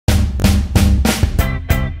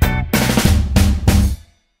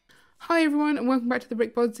Hi everyone and welcome back to the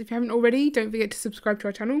Brick Bods. If you haven't already, don't forget to subscribe to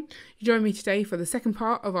our channel. You join me today for the second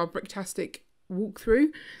part of our Bricktastic walkthrough,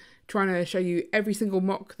 trying to show you every single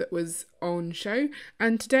mock that was on show.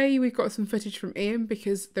 And today we've got some footage from Ian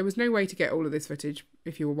because there was no way to get all of this footage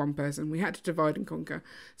if you were one person. We had to divide and conquer.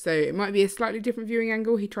 So it might be a slightly different viewing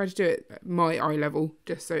angle. He tried to do it at my eye level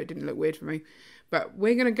just so it didn't look weird for me. But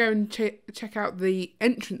we're going to go and check out the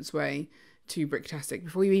entranceway to Bricktastic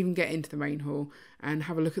before you even get into the main hall and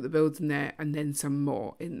have a look at the builds in there and then some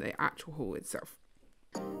more in the actual hall itself.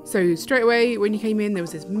 So straight away when you came in there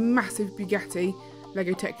was this massive Bugatti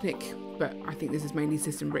Lego Technic, but I think this is mainly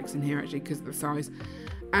system bricks in here actually because of the size.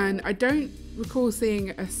 And I don't recall seeing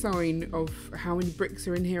a sign of how many bricks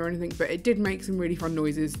are in here or anything, but it did make some really fun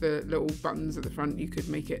noises. The little buttons at the front, you could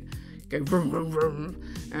make it go vroom vroom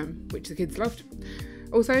vroom, which the kids loved.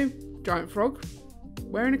 Also, giant frog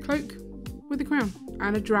wearing a cloak with a crown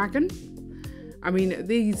and a dragon. I mean,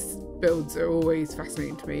 these builds are always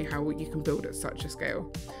fascinating to me, how you can build at such a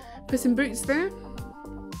scale. Puss in Boots there.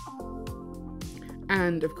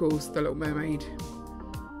 And of course the Little Mermaid.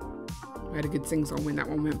 We had a good sing-song when that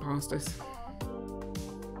one went past us.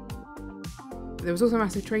 There was also a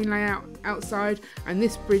massive train layout outside, and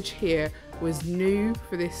this bridge here was new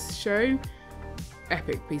for this show.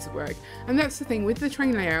 Epic piece of work. And that's the thing with the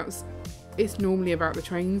train layouts, it's normally about the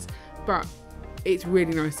trains, but it's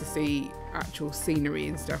really nice to see actual scenery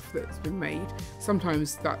and stuff that's been made.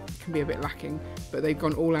 Sometimes that can be a bit lacking, but they've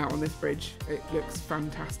gone all out on this bridge. It looks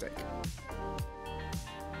fantastic.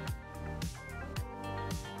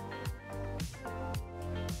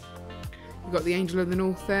 You've got the Angel of the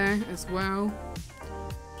North there as well.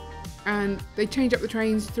 And they change up the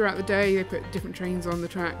trains throughout the day. They put different trains on the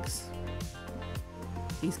tracks.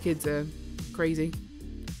 These kids are crazy,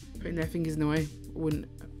 putting their fingers in the way.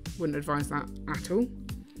 Wouldn't advise that at all.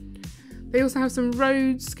 They also have some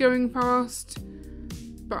roads going past,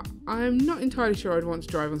 but I'm not entirely sure I'd want to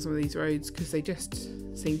drive on some of these roads because they just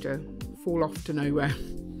seem to fall off to nowhere.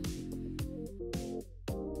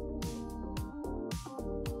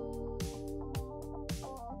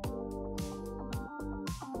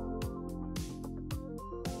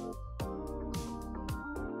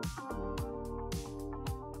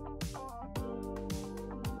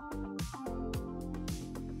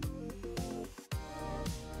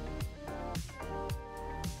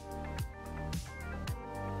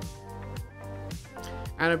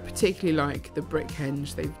 And I particularly like the brick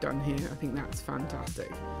henge they've done here. I think that's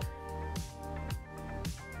fantastic.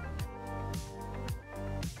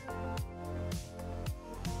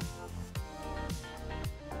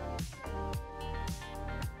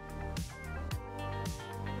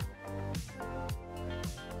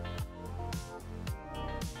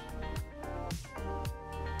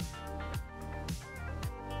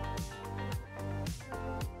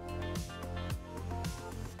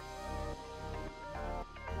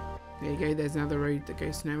 There you go, there's another road that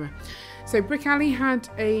goes to nowhere. So Brick Alley had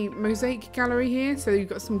a mosaic gallery here, so you've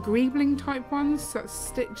got some greebling type ones that's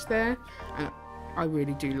stitched there. And I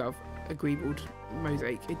really do love a greebled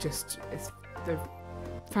mosaic. They're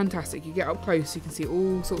fantastic. You get up close, you can see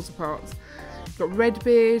all sorts of parts. You've got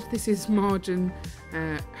Redbeard, this is Marge and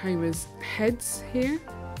Homer's heads here.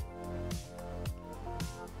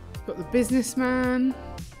 Got the businessman.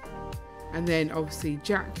 And then obviously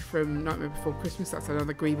Jack from Nightmare Before Christmas, that's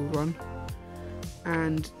another greeble one.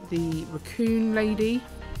 And the raccoon lady,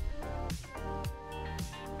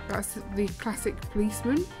 that's the classic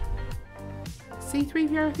policeman.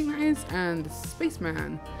 C-3PO I think that is, and the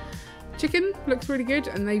spaceman. Chicken looks really good,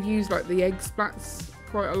 and they've used like the egg splats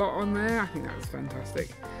quite a lot on there. I think that's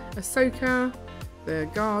fantastic. Ahsoka, the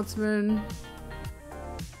guardsman,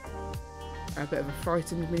 a bit of a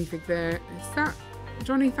frightened minifig there. Is that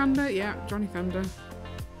Johnny Thunder? Yeah, Johnny Thunder.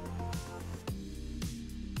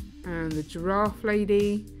 And the giraffe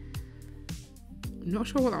lady. I'm not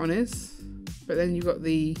sure what that one is. But then you've got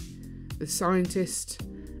the scientist,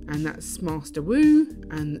 and that's Master Wu,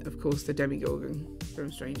 and of course the Demigorgon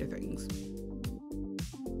from Stranger Things.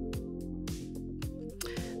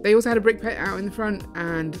 They also had a brick pit out in the front,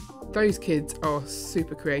 and those kids are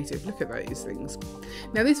super creative. Look at those things.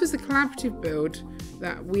 Now this was a collaborative build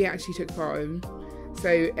that we actually took part in.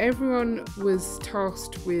 So everyone was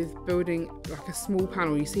tasked with building like a small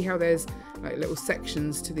panel. You see how there's like little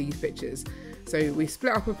sections to these pictures. So we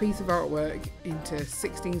split up a piece of artwork into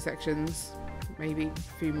 16 sections, maybe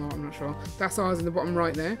a few more, I'm not sure. That's ours in the bottom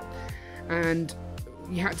right there. And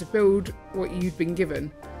you had to build what you'd been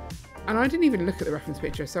given. And I didn't even look at the reference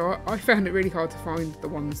picture, so I found it really hard to find the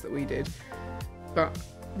ones that we did. But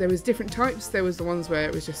there was different types. There was the ones where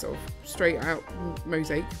it was just sort of straight out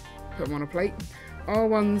mosaic, put them on a plate. Our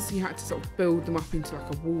ones, you had to sort of build them up into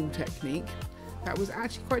like a wall technique. That was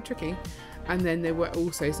actually quite tricky. And then there were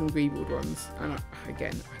also some greebled ones. And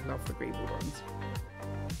again, I love the greebled ones.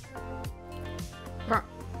 But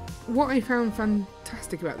what I found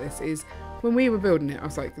fantastic about this is when we were building it, I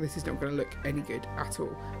was like, this is not going to look any good at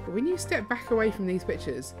all. But when you step back away from these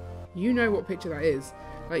pictures, you know what picture that is.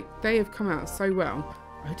 Like, they have come out so well.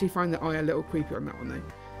 I do find the eye a little creepy on that one though.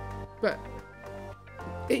 But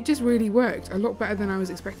it just really worked a lot better than I was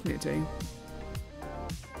expecting it to.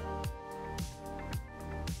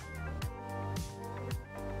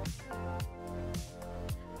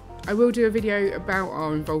 I will do a video about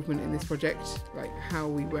our involvement in this project, like how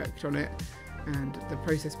we worked on it and the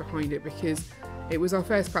process behind it, because it was our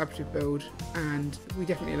first collaborative build and we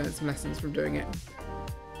definitely learned some lessons from doing it.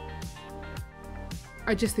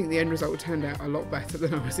 I just think the end result turned out a lot better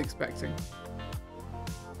than I was expecting.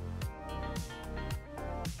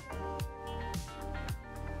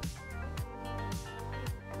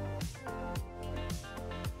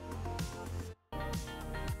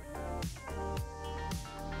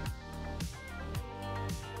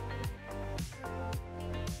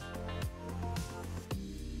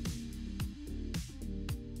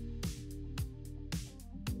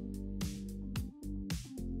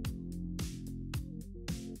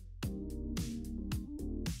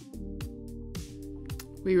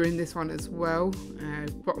 We were in this one as well,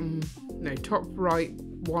 top right,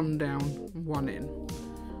 one down, one in.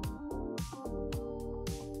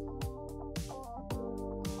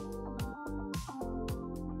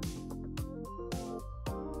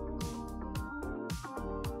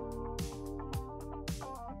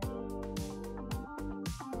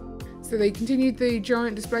 So they continued the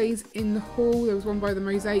giant displays in the hall. There was one by the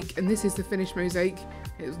Mosaic, and this is the finished Mosaic.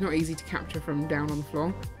 It was not easy to capture from down on the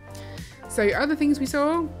floor. So other things we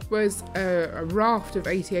saw was a raft of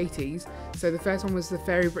 8080s. So the first one was the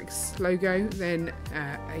Fairy Bricks logo, then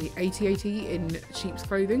a 8080 in sheep's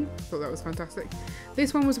clothing. Thought that was fantastic.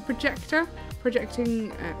 This one was a projector,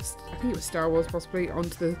 projecting, I think it was Star Wars possibly,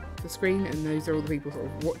 onto the screen, and those are all the people sort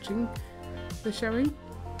of watching the showing.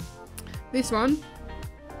 This one,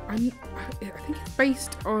 I think it's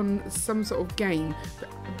based on some sort of game, but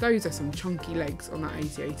those are some chunky legs on that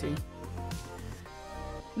 8080.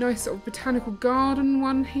 Nice sort of botanical garden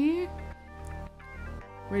one here.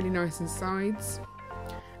 Really nice insides.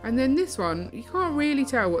 And then this one, you can't really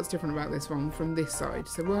tell what's different about this one from this side.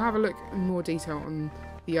 So we'll have a look in more detail on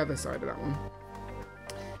the other side of that one.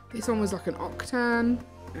 This one was like an Octan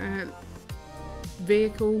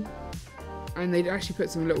vehicle. And they'd actually put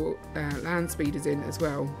some little land speeders in as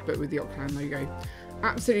well, but with the Octan logo.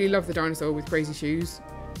 Absolutely love the dinosaur with crazy shoes.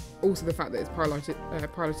 Also the fact that it's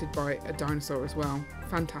piloted by a dinosaur as well.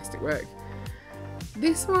 Fantastic work.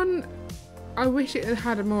 This one, I wish it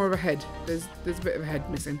had more of a head. There's a bit of a head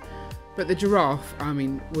missing. But the giraffe, I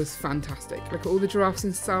mean, was fantastic. Look at all the giraffes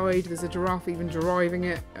inside. There's a giraffe even driving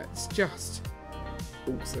it. It's just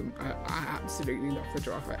awesome. I absolutely love the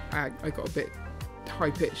giraffe. I got a bit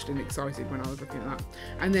high-pitched and excited when I was looking at that.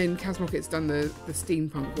 And then Kazmocket's done the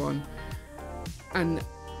steampunk one. And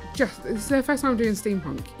it's their first time doing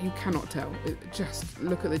steampunk. You cannot tell. Just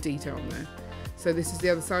look at the detail on there. So this is the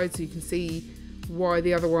other side, so you can see why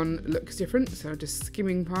the other one looks different. So just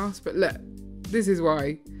skimming past, but look, this is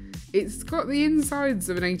why. It's got the insides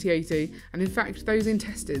of an 8080, and in fact those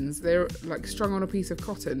intestines, they're like strung on a piece of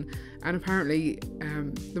cotton, and apparently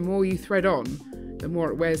the more you thread on, the more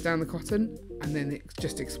it wears down the cotton, and then it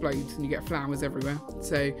just explodes and you get flowers everywhere.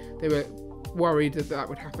 So they were worried that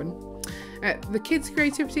would happen. The kids'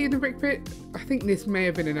 creativity in the brick pit, I think this may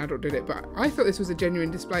have been an adult did it, but I thought this was a genuine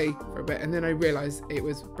display for a bit, and then I realised it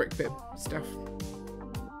was brick pit stuff.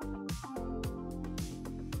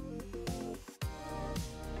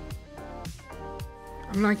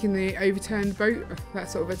 I'm liking the overturned boat, that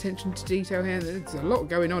sort of attention to detail here. There's a lot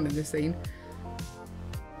going on in this scene.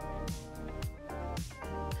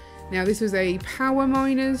 Now this was a Power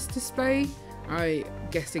Miners display. I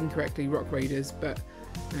guessed incorrectly Rock Raiders, but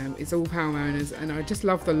it's all Power Miners, and I just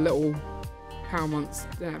love the little Power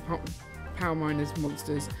Miners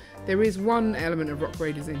monsters. There is one element of Rock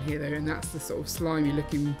Raiders in here though, and that's the sort of slimy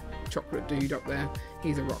looking chocolate dude up there.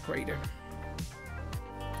 He's a Rock Raider.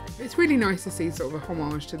 It's really nice to see sort of a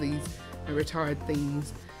homage to these retired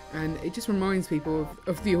themes, and it just reminds people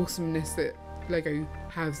of the awesomeness that LEGO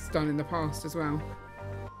has done in the past as well.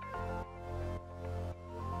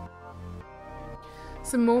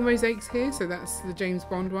 Some more mosaics here, so that's the James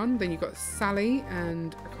Bond one. Then you've got Sally,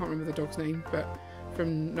 and I can't remember the dog's name, but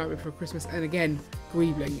from Night Before Christmas, and again,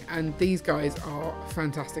 greebling. And these guys are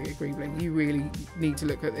fantastic at greebling. You really need to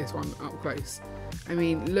look at this one up close. I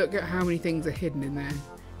mean, look at how many things are hidden in there.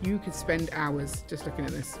 You could spend hours just looking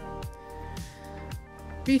at this.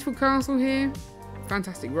 Beautiful castle here,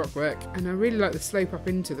 fantastic rock work, and I really like the slope up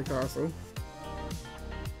into the castle.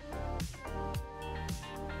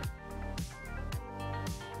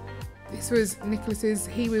 This was Nicolas's.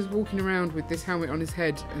 He was walking around with this helmet on his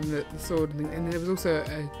head and the sword and thing, and there was also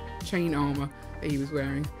a chain armour that he was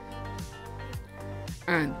wearing.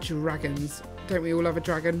 And dragons. Don't we all love a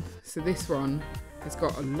dragon? So this one has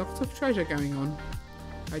got a lot of treasure going on.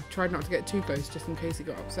 I tried not to get too close just in case he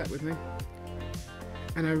got upset with me.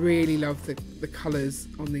 And I really love the colours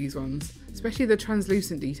on these ones, especially the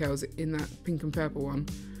translucent details in that pink and purple one.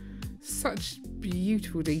 Such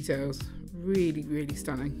beautiful details, really, really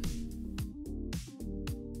stunning.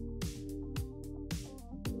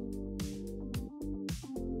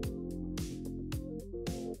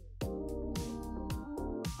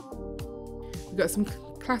 We've got some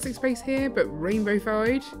classic space here, but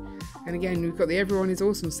rainbow-fied. And again, we've got the Everyone is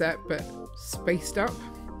Awesome set, but spaced up.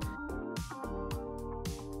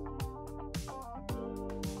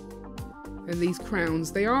 And these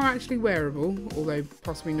crowns, they are actually wearable, although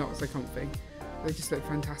possibly not so comfy. They just look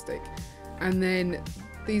fantastic. And then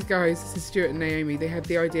these guys, this is Stuart and Naomi, they had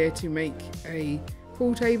the idea to make a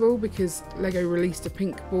pool table because Lego released a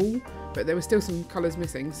pink ball, but there were still some colours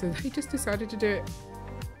missing, so they just decided to do it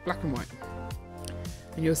black and white.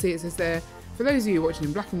 And you'll see it says there, for those of you watching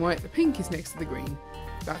in black and white, the pink is next to the green.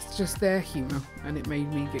 That's just their humour, and it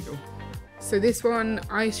made me giggle. So this one,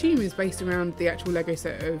 I assume, is based around the actual Lego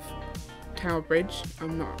set of Tower Bridge.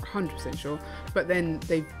 I'm not 100% sure, but then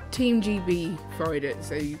they've Team GB-fied it,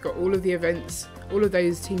 so you've got all of the events, all of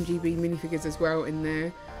those Team GB minifigures as well in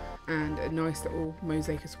there, and a nice little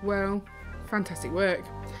mosaic as well. Fantastic work.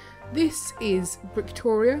 This is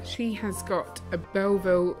Victoria. She has got a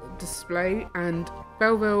Belleville display, and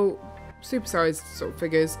Belleville supersized sort of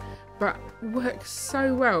figures, but works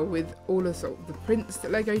so well with all of sort of the prints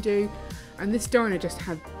that Lego do. And this dino just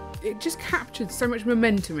captured so much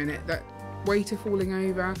momentum in it, that waiter falling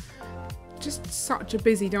over, just such a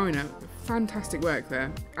busy dino. Fantastic work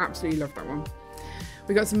there, absolutely love that one.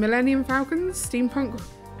 We got some Millenium Falcons, steampunk,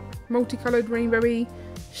 multicoloured, rainbowy,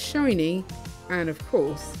 shiny, and of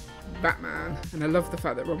course Batman. And I love the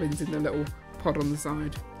fact that Robin's in the little pod on the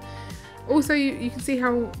side. Also, you can see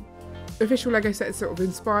how official Lego sets sort of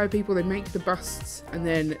inspire people. They make the busts and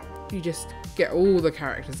then you just get all the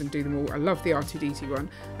characters and do them all. I love the R2-D2 one,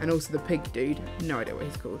 and also the pig dude. No idea what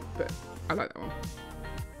he's called, but I like that one.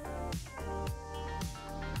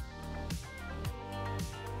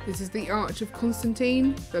 This is the Arch of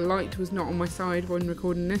Constantine. The light was not on my side when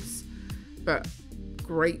recording this, but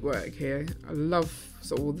great work here. I love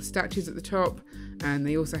sort of all the statues at the top, and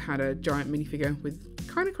they also had a giant minifigure with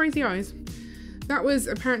kind of crazy eyes. That was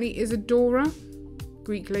apparently Isadora,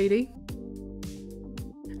 Greek lady.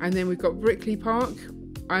 And then we've got Brickley Park.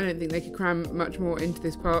 I don't think they could cram much more into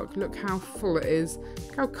this park. Look how full it is,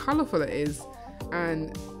 look how colourful it is,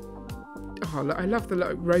 and oh, look, I love the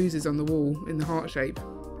little roses on the wall in the heart shape.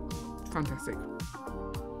 Fantastic.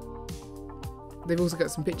 They've also got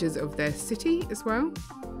some pictures of their city as well.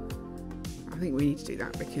 I think we need to do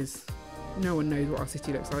that because no one knows what our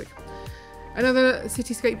city looks like. Another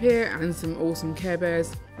cityscape here and some awesome Care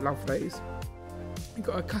Bears. Love those. We've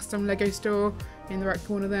got a custom Lego store in the right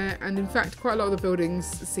corner there, and in fact quite a lot of the buildings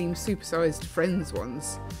seem supersized Friends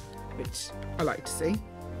ones, which I like to see.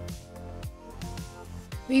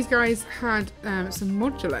 These guys had some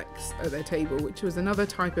Modulex at their table, which was another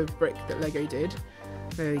type of brick that Lego did.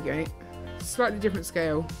 There you go. Slightly different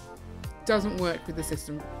scale. Doesn't work with the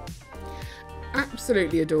system.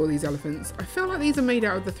 Absolutely adore these elephants. I feel like these are made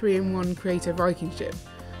out of the 3-in-1 Creator Viking ship,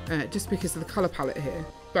 just because of the colour palette here.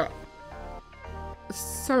 But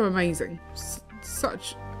so amazing.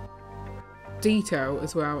 Such detail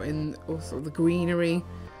as well in also the greenery.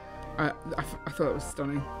 I thought it was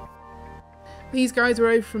stunning. These guys were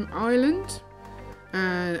over from Ireland,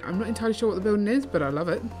 and I'm not entirely sure what the building is, but I love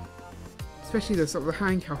it. Especially the sort of the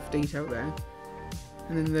handcuff detail there.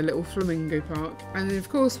 And then the little flamingo park. And then of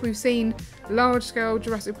course we've seen large scale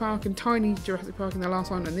Jurassic Park and tiny Jurassic Park in the last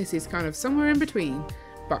one, and this is kind of somewhere in between,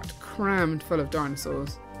 but crammed full of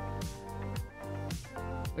dinosaurs.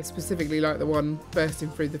 I specifically like the one bursting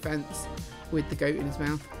through the fence with the goat in his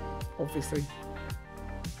mouth, obviously.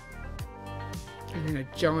 And then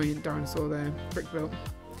a giant dinosaur there, brick built.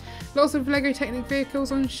 Lots of Lego Technic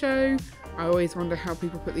Vehicles on show. I always wonder how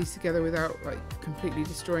people put these together without like completely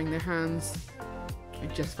destroying their hands. I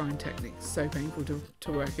just find Technic so painful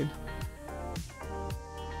to work in.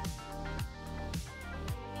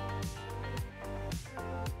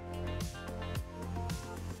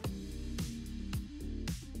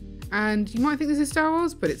 And you might think this is Star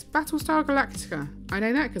Wars, but it's Battlestar Galactica. I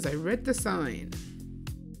know that because I read the sign.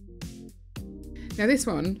 Now this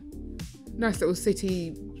one, nice little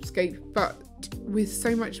cityscape, but with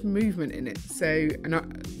so much movement in it. So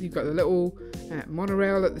you've got the little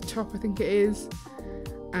monorail at the top, I think it is.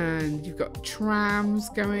 And you've got trams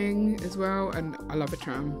going as well. And I love a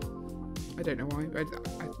tram. I don't know why, but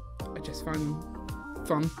I just find them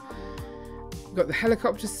fun. You've got the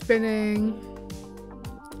helicopter spinning.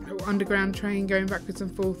 Little underground train going backwards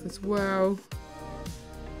and forth as well.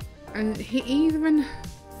 And he even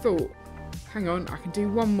thought, hang on, I can do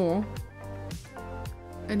one more.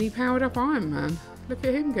 And he powered up Iron Man. Look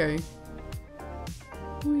at him go.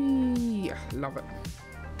 Whee! Love it.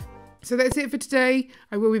 So that's it for today.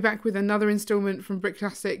 I will be back with another instalment from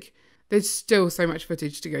Bricktastic. There's still so much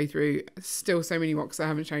footage to go through. Still so many mocks I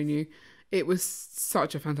haven't shown you. It was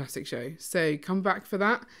such a fantastic show. So come back for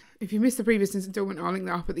that. If you missed the previous instalment, I'll link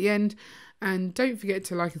that up at the end. And don't forget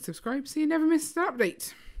to like and subscribe so you never miss an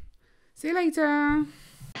update. See you later.